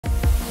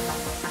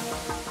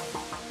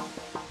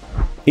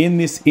In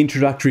this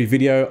introductory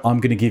video, I'm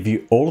going to give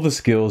you all of the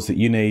skills that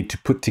you need to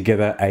put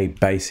together a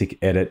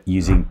basic edit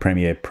using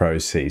Premiere Pro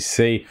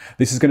CC.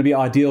 This is going to be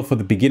ideal for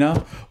the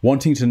beginner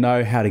wanting to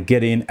know how to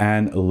get in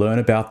and learn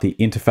about the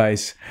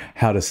interface,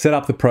 how to set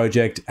up the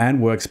project and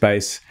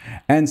workspace,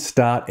 and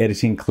start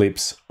editing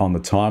clips on the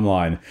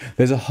timeline.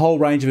 There's a whole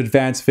range of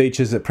advanced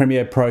features that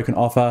Premiere Pro can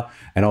offer,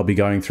 and I'll be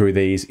going through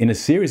these in a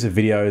series of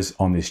videos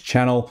on this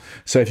channel.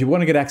 So if you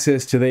want to get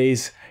access to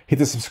these, hit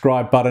the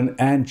subscribe button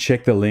and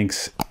check the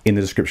links in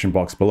the description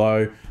box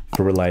below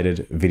for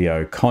related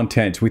video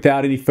content.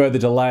 Without any further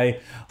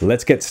delay,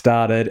 let's get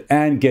started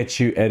and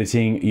get you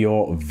editing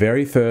your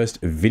very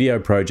first video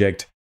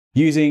project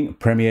using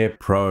Premiere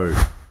Pro.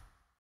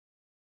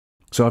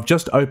 So I've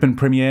just opened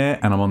Premiere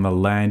and I'm on the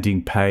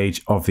landing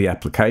page of the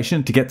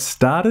application. To get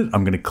started,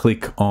 I'm going to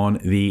click on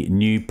the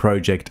new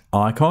project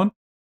icon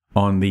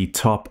on the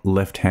top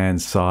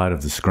left-hand side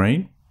of the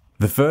screen.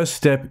 The first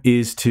step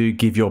is to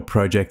give your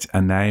project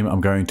a name.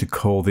 I'm going to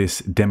call this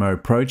demo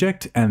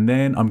project, and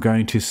then I'm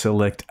going to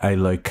select a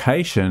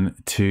location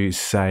to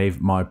save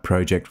my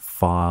project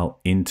file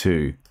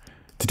into.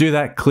 To do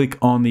that, click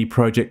on the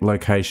project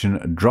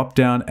location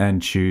drop-down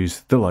and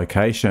choose the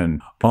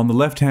location. On the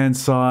left-hand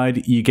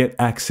side, you get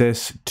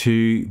access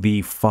to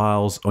the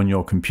files on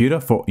your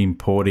computer for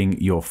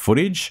importing your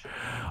footage.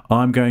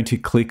 I'm going to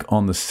click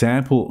on the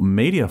sample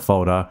media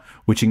folder,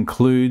 which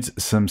includes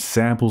some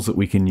samples that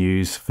we can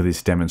use for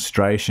this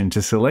demonstration.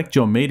 To select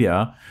your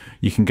media,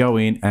 you can go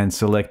in and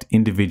select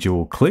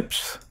individual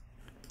clips,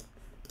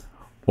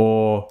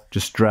 or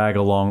just drag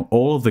along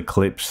all of the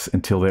clips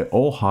until they're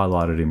all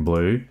highlighted in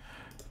blue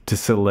to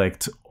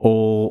select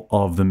all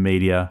of the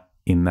media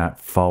in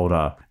that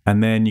folder.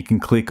 And then you can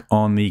click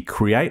on the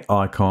create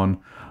icon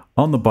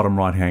on the bottom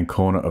right-hand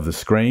corner of the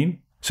screen.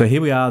 So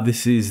here we are,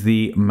 this is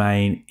the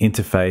main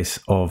interface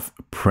of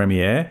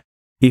Premiere.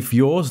 If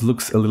yours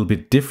looks a little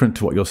bit different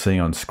to what you're seeing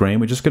on screen,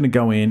 we're just going to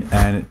go in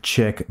and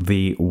check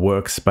the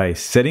workspace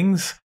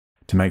settings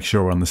to make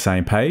sure we're on the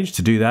same page.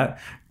 To do that,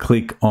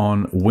 click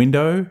on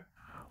Window,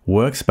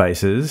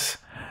 Workspaces,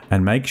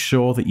 and make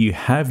sure that you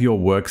have your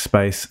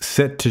workspace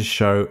set to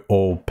show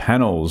all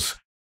panels.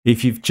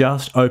 If you've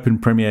just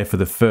opened Premiere for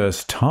the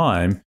first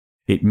time,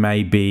 it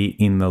may be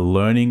in the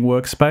Learning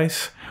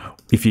workspace.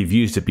 If you've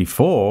used it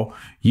before,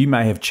 you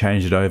may have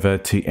changed it over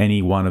to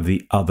any one of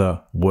the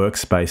other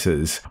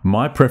workspaces.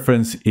 My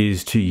preference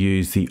is to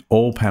use the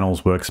All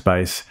Panels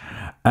workspace,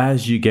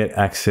 as you get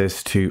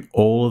access to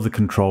all of the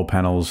control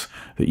panels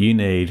that you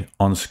need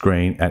on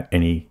screen at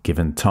any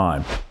given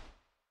time.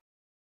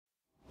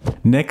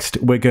 Next,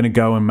 we're going to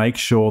go and make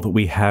sure that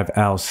we have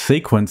our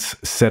sequence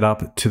set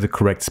up to the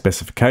correct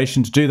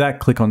specification. To do that,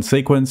 click on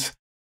Sequence,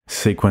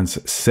 Sequence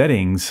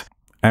Settings,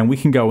 and we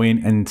can go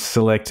in and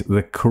select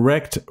the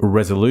correct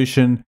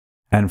resolution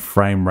and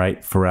frame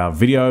rate for our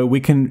video. We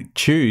can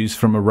choose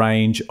from a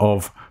range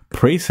of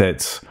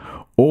presets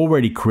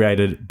already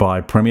created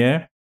by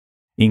Premiere,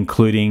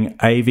 including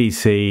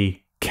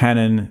AVC,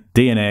 Canon,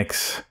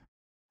 DNX,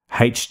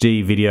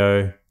 HD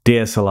video,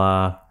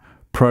 DSLR,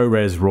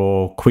 ProRes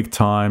RAW,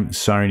 QuickTime,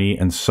 Sony,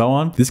 and so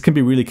on. This can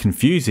be really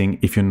confusing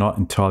if you're not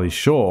entirely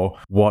sure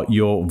what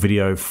your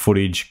video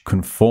footage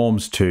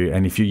conforms to.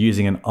 And if you're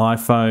using an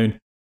iPhone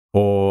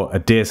or a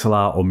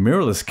DSLR or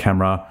mirrorless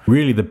camera,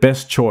 really the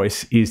best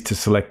choice is to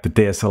select the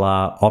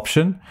DSLR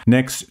option.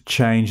 Next,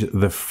 change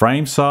the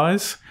frame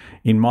size.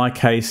 In my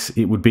case,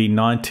 it would be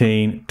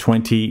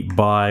 1920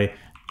 by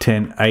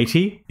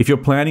 1080. If you're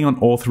planning on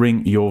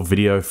authoring your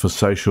video for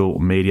social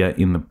media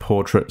in the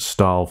portrait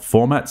style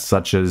format,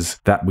 such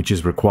as that which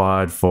is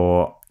required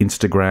for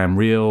Instagram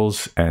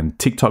Reels and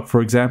TikTok,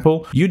 for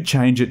example, you'd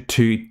change it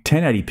to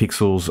 1080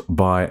 pixels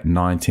by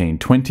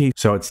 1920.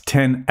 So it's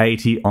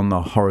 1080 on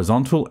the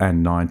horizontal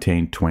and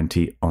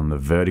 1920 on the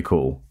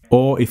vertical.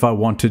 Or if I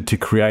wanted to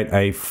create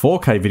a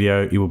 4K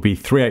video, it would be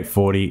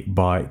 3840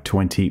 by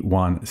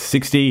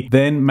 2160.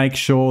 Then make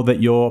sure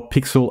that your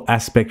pixel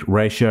aspect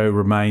ratio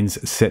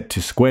remains set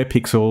to square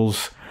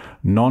pixels,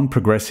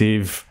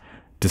 non-progressive,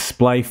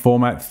 display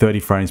format 30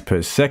 frames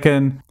per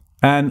second,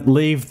 and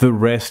leave the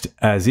rest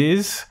as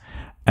is,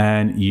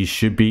 and you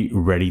should be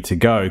ready to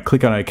go.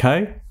 Click on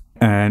OK,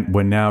 and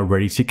we're now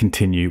ready to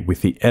continue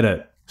with the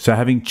edit. So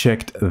having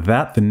checked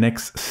that, the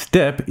next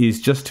step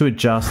is just to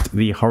adjust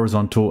the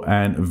horizontal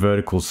and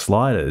vertical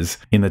sliders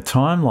in the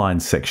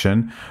timeline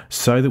section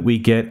so that we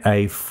get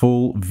a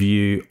full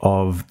view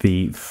of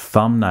the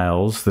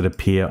thumbnails that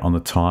appear on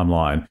the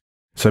timeline.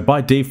 So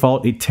by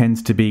default, it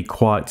tends to be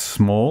quite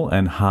small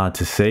and hard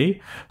to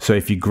see. So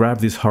if you grab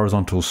this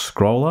horizontal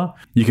scroller,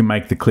 you can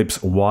make the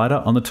clips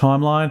wider on the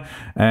timeline,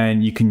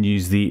 and you can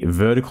use the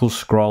vertical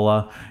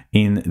scroller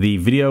in the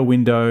video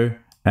window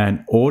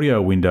and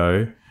audio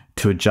window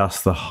to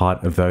adjust the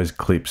height of those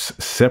clips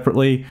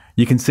separately.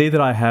 You can see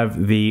that I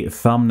have the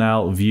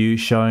thumbnail view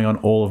showing on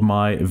all of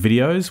my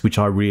videos, which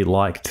I really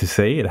like to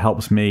see. It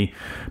helps me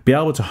be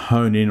able to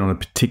hone in on a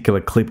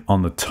particular clip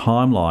on the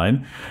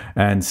timeline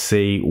and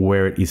see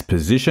where it is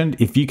positioned.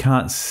 If you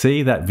can't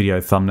see that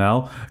video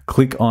thumbnail,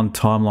 click on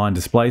Timeline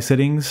Display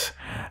Settings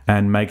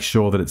and make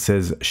sure that it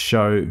says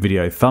show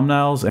video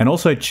thumbnails, and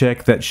also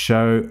check that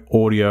show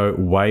audio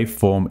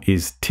waveform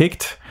is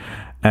ticked,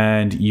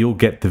 and you'll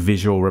get the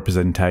visual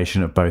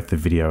representation of both the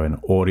video and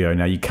audio.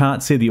 Now you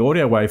can't see the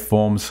audio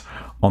waveforms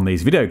on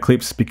these video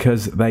clips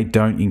because they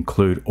don't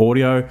include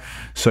audio.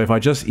 So if I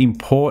just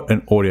import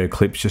an audio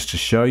clip just to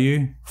show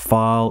you,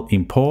 File,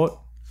 Import,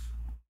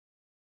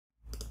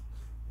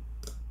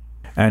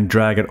 and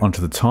drag it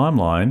onto the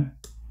timeline,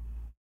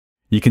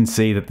 you can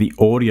see that the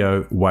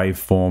audio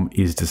waveform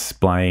is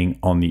displaying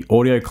on the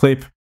audio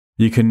clip.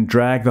 You can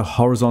drag the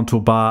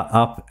horizontal bar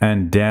up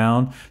and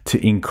down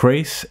to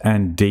increase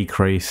and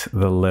decrease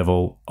the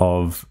level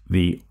of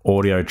the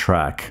audio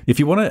track. If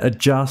you want to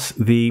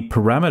adjust the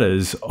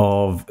parameters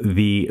of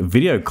the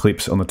video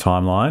clips on the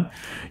timeline,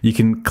 you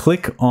can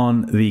click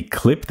on the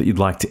clip that you'd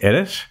like to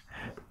edit,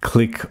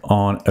 click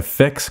on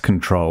Effects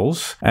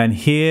Controls, and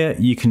here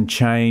you can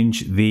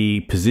change the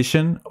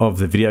position of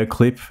the video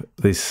clip,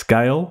 the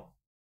scale,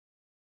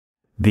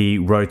 the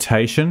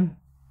rotation,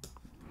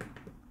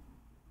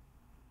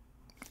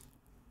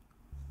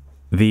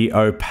 the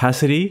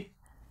opacity,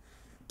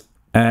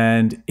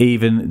 and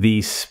even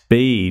the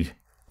speed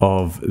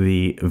of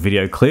the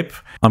video clip.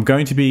 I'm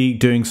going to be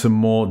doing some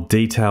more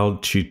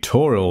detailed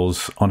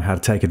tutorials on how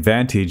to take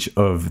advantage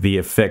of the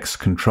effects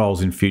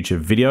controls in future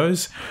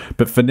videos.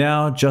 But for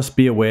now, just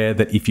be aware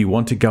that if you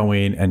want to go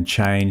in and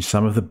change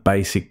some of the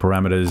basic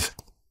parameters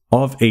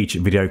of each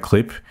video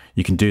clip,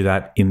 you can do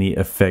that in the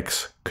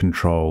effects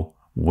control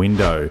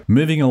window.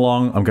 Moving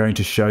along, I'm going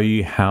to show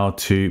you how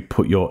to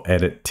put your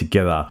edit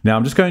together. Now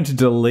I'm just going to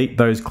delete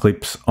those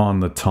clips on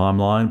the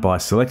timeline by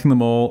selecting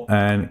them all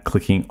and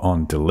clicking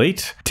on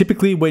delete.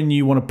 Typically when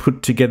you want to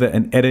put together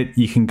an edit,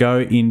 you can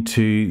go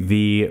into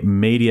the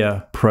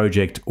media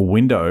project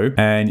window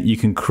and you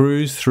can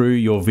cruise through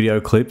your video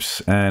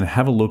clips and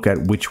have a look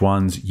at which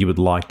ones you would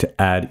like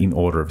to add in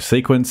order of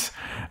sequence,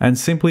 and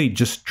simply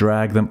just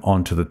drag them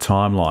onto the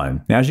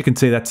timeline. Now as you can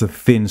see, that's a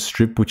thin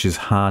strip which is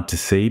hard to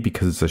see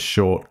because it's a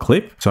short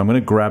clip. So I'm going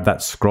to grab that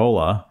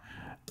scroller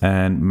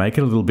and make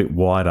it a little bit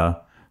wider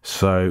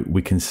so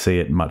we can see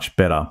it much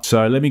better.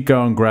 So let me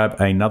go and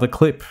grab another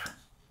clip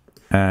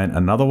and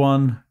another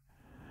one,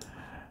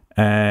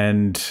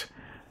 and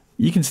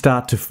you can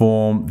start to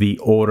form the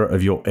order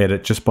of your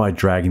edit just by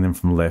dragging them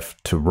from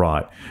left to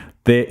right.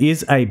 There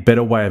is a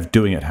better way of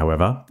doing it,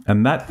 however,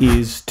 and that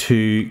is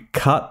to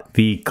cut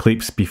the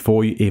clips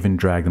before you even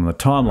drag them on the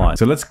timeline.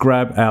 So let's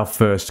grab our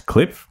first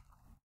clip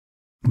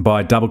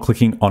by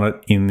double-clicking on it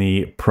in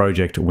the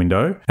project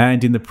window.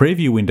 And in the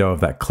preview window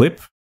of that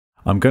clip,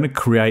 I'm going to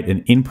create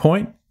an in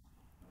point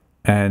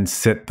and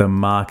set the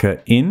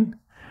marker in.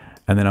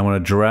 And then I'm going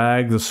to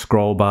drag the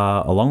scroll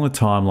bar along the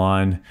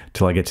timeline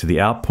till I get to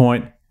the out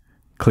point,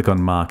 click on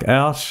mark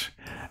out,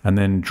 and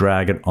then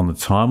drag it on the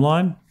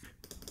timeline.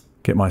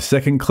 Get my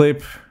second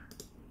clip,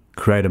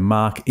 create a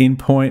mark in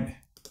point,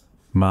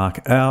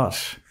 mark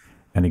out,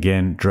 and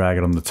again, drag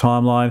it on the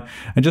timeline,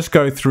 and just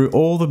go through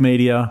all the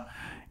media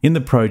in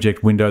the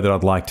project window that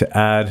I'd like to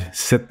add,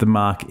 set the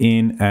mark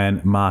in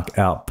and mark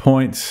out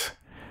points,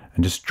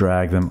 and just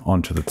drag them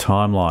onto the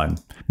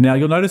timeline. Now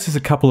you'll notice there's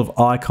a couple of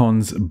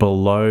icons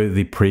below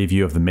the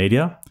preview of the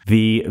media.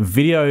 The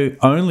video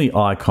only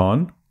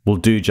icon will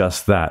do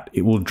just that.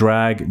 It will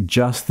drag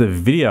just the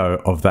video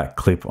of that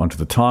clip onto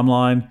the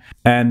timeline,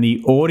 and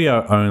the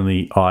audio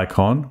only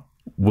icon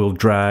will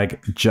drag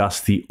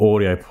just the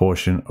audio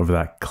portion of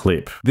that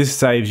clip. This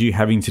saves you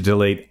having to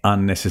delete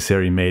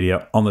unnecessary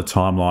media on the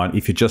timeline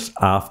if you're just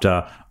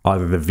after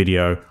either the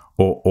video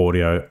or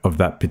audio of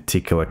that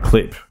particular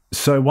clip.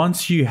 So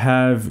once you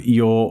have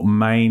your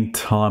main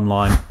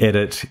timeline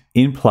edit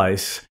in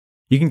place,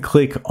 you can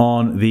click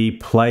on the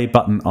play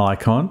button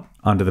icon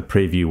under the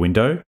preview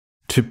window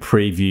to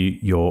preview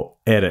your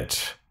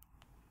edit.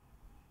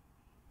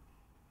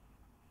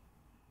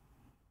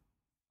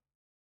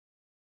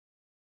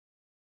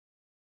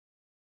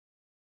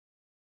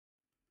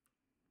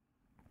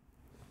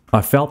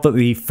 I felt that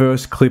the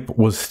first clip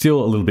was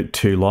still a little bit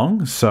too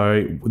long,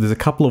 so there's a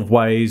couple of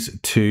ways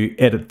to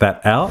edit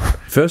that out.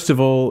 First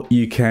of all,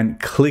 you can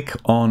click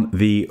on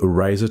the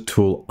razor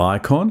tool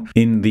icon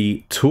in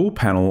the tool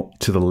panel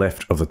to the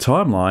left of the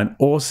timeline,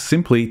 or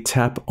simply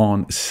tap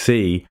on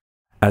C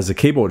as a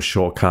keyboard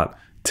shortcut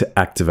to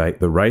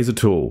activate the razor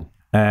tool.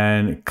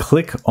 And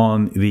click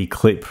on the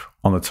clip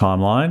on the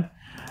timeline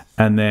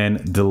and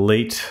then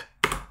delete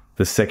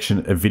the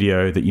section of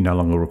video that you no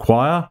longer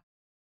require.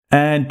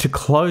 And to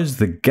close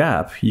the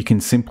gap, you can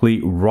simply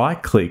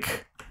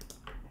right-click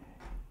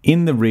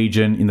in the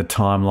region in the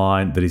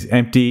timeline that is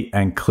empty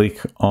and click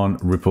on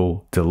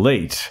Ripple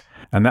Delete.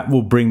 And that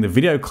will bring the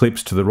video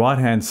clips to the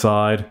right-hand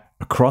side,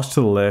 across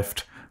to the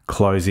left,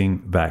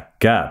 closing that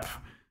gap.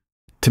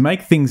 To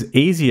make things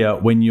easier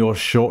when you're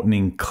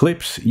shortening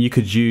clips, you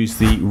could use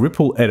the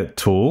Ripple Edit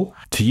tool.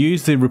 To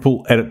use the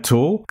Ripple Edit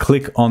tool,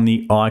 click on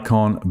the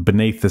icon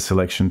beneath the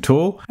selection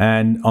tool,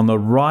 and on the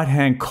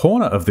right-hand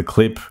corner of the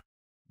clip,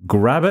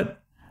 grab it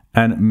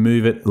and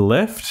move it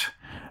left,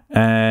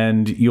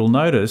 and you'll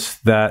notice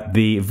that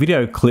the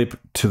video clip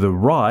to the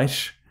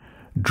right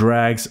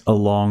drags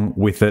along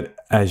with it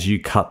as you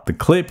cut the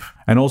clip.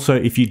 And also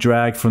if you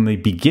drag from the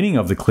beginning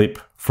of the clip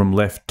from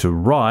left to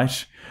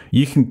right,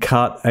 you can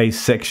cut a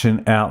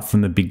section out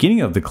from the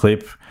beginning of the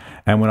clip,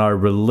 and when I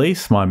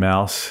release my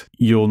mouse,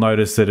 you'll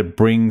notice that it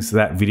brings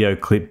that video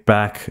clip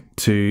back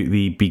to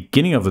the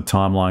beginning of the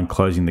timeline,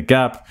 closing the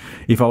gap.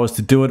 If I was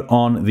to do it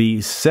on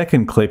the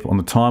second clip on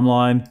the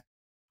timeline,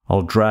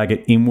 I'll drag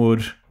it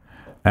inward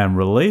and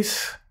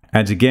release.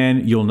 And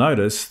again, you'll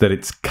notice that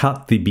it's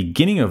cut the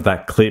beginning of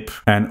that clip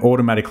and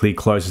automatically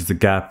closes the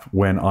gap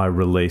when I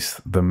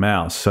release the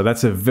mouse. So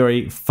that's a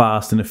very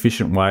fast and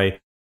efficient way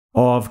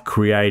of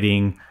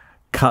creating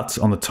cuts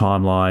on the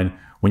timeline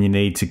when you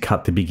need to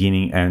cut the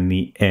beginning and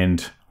the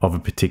end of a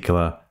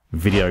particular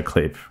video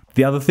clip.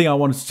 The other thing I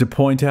wanted to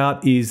point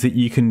out is that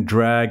you can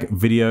drag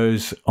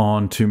videos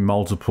onto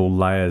multiple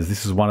layers.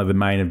 This is one of the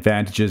main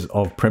advantages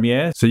of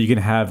Premiere. So you can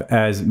have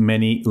as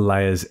many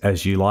layers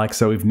as you like.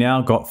 So we've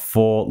now got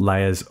 4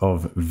 layers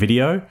of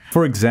video.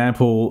 For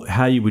example,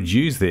 how you would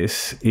use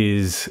this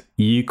is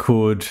you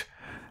could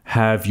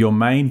have your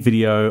main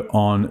video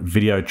on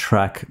video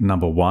track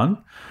number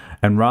 1.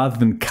 And rather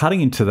than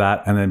cutting into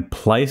that and then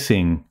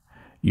placing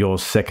your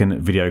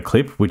second video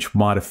clip, which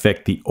might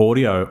affect the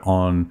audio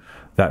on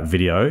that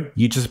video,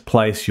 you just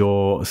place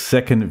your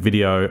second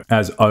video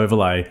as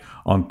overlay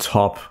on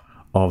top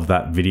of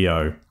that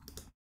video.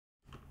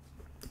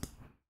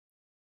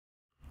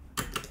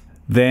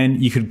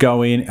 Then you could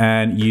go in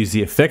and use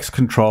the effects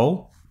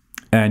control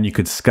and you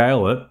could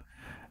scale it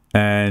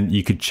and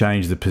you could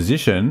change the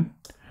position.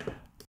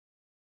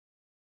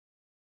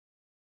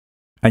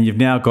 And you've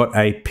now got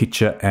a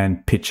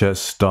picture-in-picture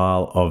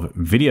style of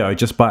video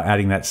just by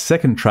adding that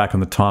second track on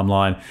the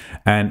timeline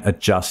and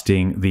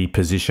adjusting the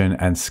position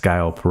and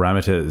scale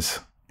parameters.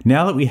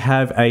 Now that we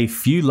have a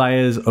few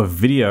layers of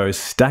video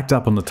stacked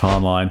up on the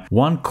timeline,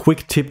 one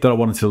quick tip that I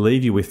wanted to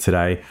leave you with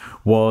today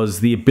was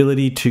the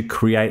ability to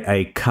create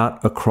a cut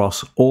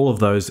across all of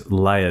those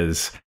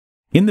layers.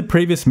 In the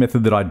previous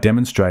method that I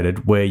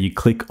demonstrated, where you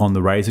click on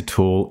the razor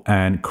tool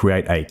and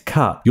create a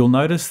cut, you'll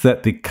notice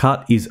that the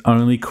cut is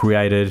only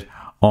created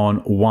on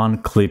one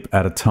clip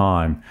at a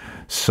time.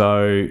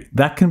 So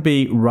that can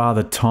be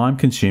rather time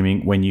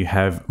consuming when you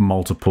have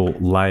multiple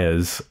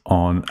layers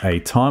on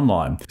a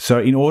timeline. So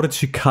in order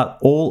to cut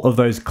all of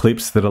those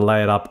clips that are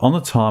layered up on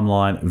the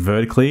timeline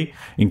vertically,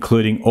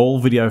 including all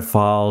video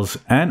files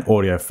and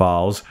audio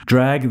files,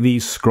 drag the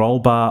scroll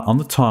bar on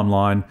the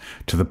timeline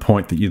to the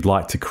point that you'd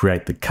like to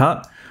create the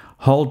cut,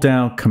 hold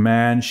down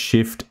Command,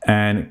 Shift,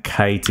 and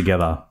K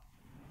together.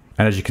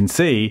 And as you can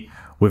see,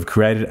 we've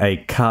created a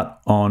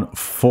cut on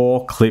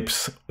 4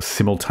 clips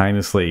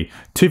simultaneously,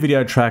 2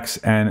 video tracks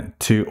and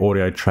 2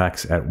 audio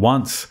tracks at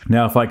once.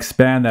 Now, if I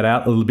expand that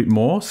out a little bit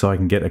more so I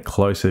can get a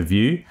closer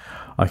view,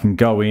 I can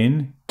go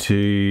in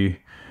to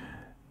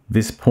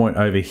this point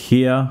over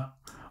here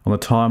on the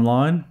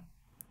timeline,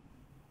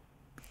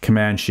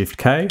 Command Shift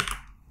K,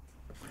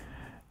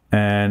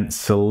 and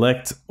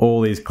select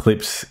all these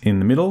clips in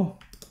the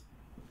middle,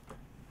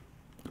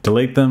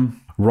 delete them.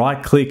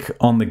 Right click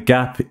on the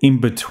gap in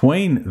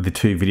between the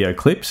 2 video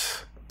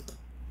clips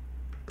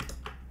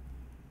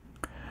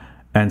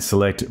and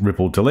select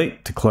Ripple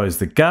Delete to close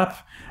the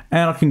gap.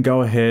 And I can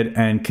go ahead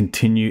and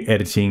continue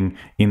editing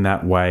in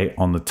that way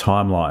on the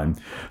timeline.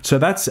 So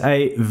that's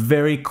a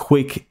very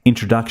quick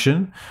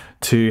introduction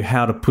to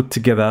how to put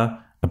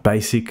together a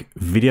basic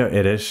video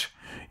edit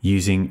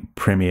using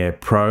Premiere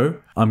Pro.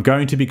 I'm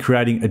going to be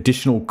creating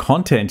additional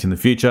content in the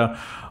future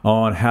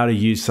on how to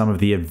use some of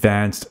the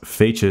advanced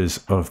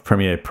features of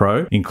Premiere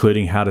Pro,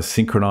 including how to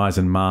synchronize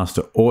and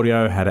master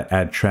audio, how to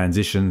add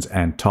transitions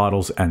and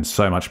titles, and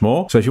so much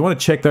more. So if you want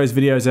to check those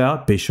videos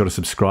out, be sure to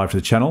subscribe to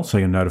the channel so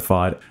you're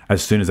notified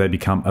as soon as they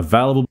become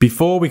available.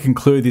 Before we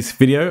conclude this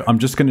video, I'm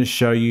just going to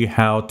show you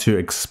how to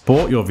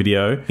export your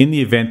video in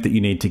the event that you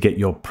need to get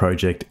your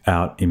project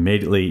out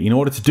immediately. In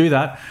order to do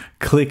that,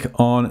 click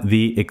on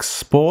the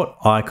export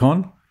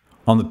icon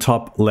on the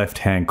top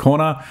left-hand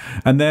corner.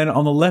 And then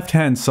on the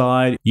left-hand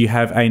side, you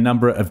have a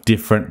number of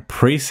different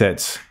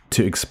presets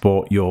to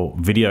export your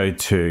video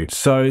to.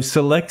 So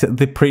select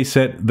the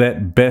preset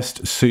that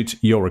best suits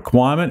your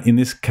requirement. In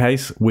this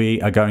case,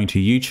 we are going to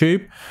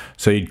YouTube.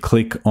 So you'd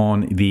click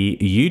on the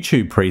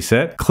YouTube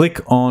preset,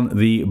 click on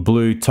the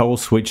blue toggle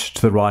switch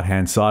to the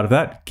right-hand side of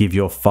that, give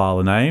your file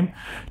a name,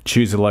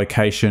 choose a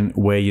location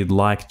where you'd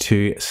like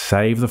to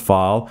save the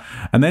file,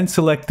 and then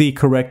select the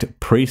correct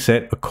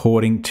preset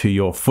according to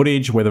your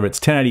footage, whether it's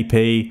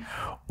 1080p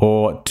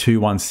or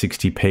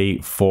 2160p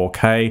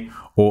 4K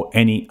or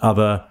any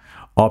other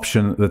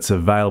option that's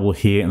available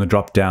here in the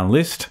drop down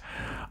list.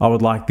 I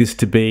would like this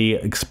to be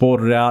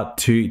exported out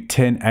to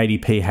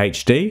 1080p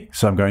HD.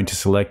 So I'm going to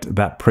select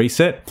that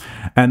preset,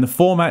 and the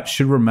format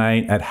should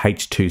remain at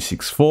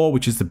H.264,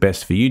 which is the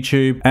best for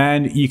YouTube.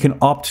 And you can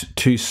opt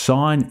to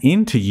sign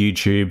into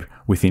YouTube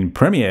within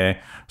Premiere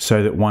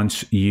so that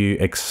once you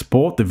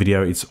export the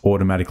video, it's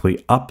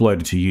automatically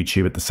uploaded to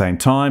YouTube at the same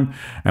time.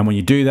 And when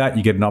you do that,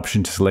 you get an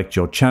option to select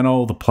your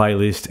channel, the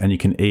playlist, and you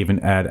can even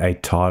add a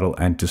title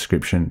and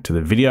description to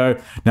the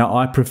video. Now,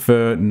 I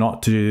prefer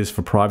not to do this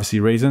for privacy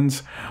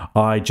reasons.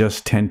 I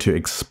just tend to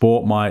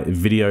export my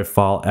video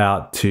file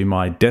out to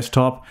my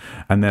desktop,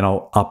 and then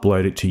I'll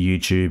upload it to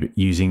YouTube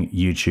using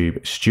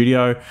YouTube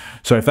Studio.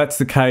 So if that's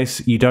the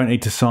case, you don't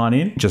need to sign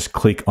in. Just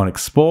click on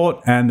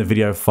export and the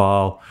video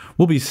file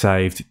will be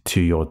saved to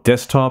your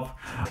desktop.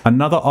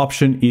 Another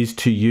option is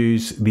to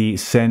use the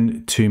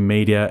send to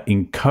media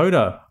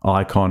encoder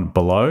icon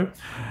below,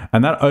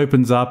 and that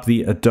opens up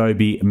the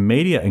Adobe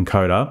Media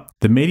Encoder.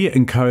 The Media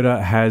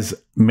Encoder has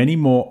many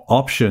more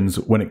options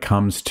when it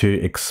comes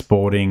to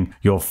exporting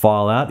your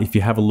file out. If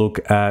you have a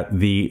look at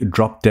the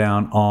drop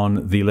down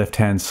on the left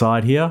hand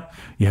side here,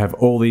 you have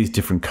all these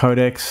different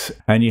codecs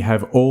and you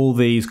have all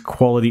these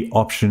quality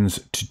options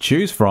to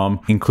choose from,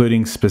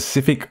 including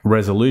specific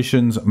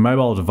resolutions,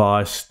 mobile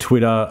device,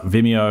 Twitter,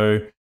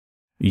 Vimeo,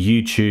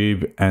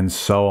 YouTube, and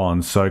so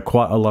on. So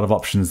quite a lot of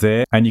options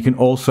there. And you can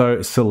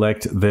also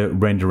select the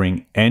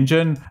rendering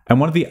engine. And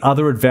one of the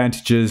other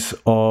advantages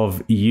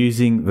of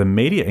using the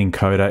media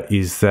encoder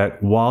is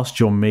that whilst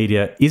your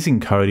media is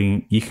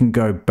encoding, you can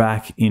go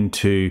back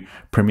into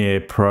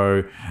Premiere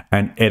Pro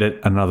and edit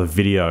another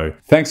video.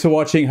 Thanks for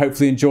watching.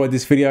 Hopefully you enjoyed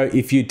this video.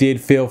 If you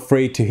did, feel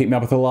free to hit me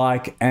up with a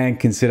like and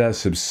consider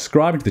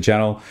subscribing to the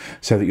channel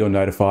so that you're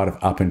notified of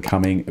up and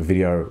coming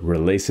video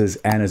releases.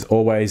 And as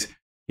always,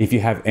 if you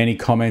have any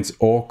comments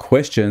or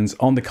questions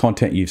on the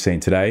content you've seen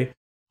today,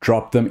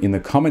 drop them in the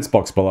comments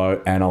box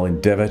below and I'll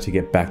endeavor to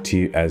get back to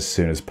you as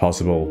soon as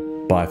possible.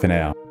 Bye for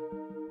now.